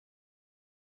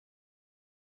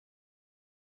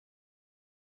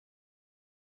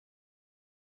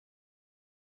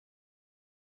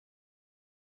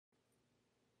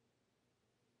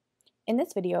In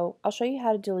this video, I'll show you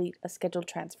how to delete a scheduled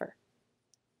transfer.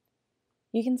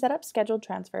 You can set up scheduled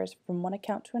transfers from one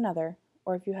account to another,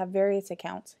 or if you have various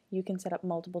accounts, you can set up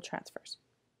multiple transfers.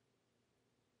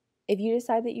 If you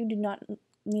decide that you do not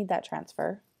need that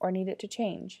transfer or need it to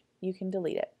change, you can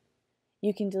delete it.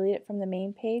 You can delete it from the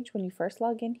main page when you first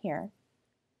log in here,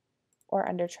 or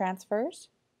under Transfers,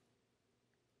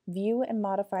 View and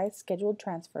Modify Scheduled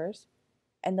Transfers,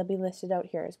 and they'll be listed out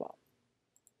here as well.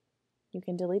 You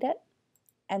can delete it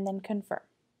and then confirm.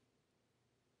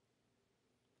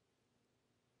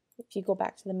 If you go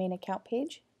back to the main account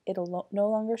page, it'll no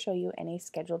longer show you any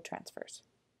scheduled transfers.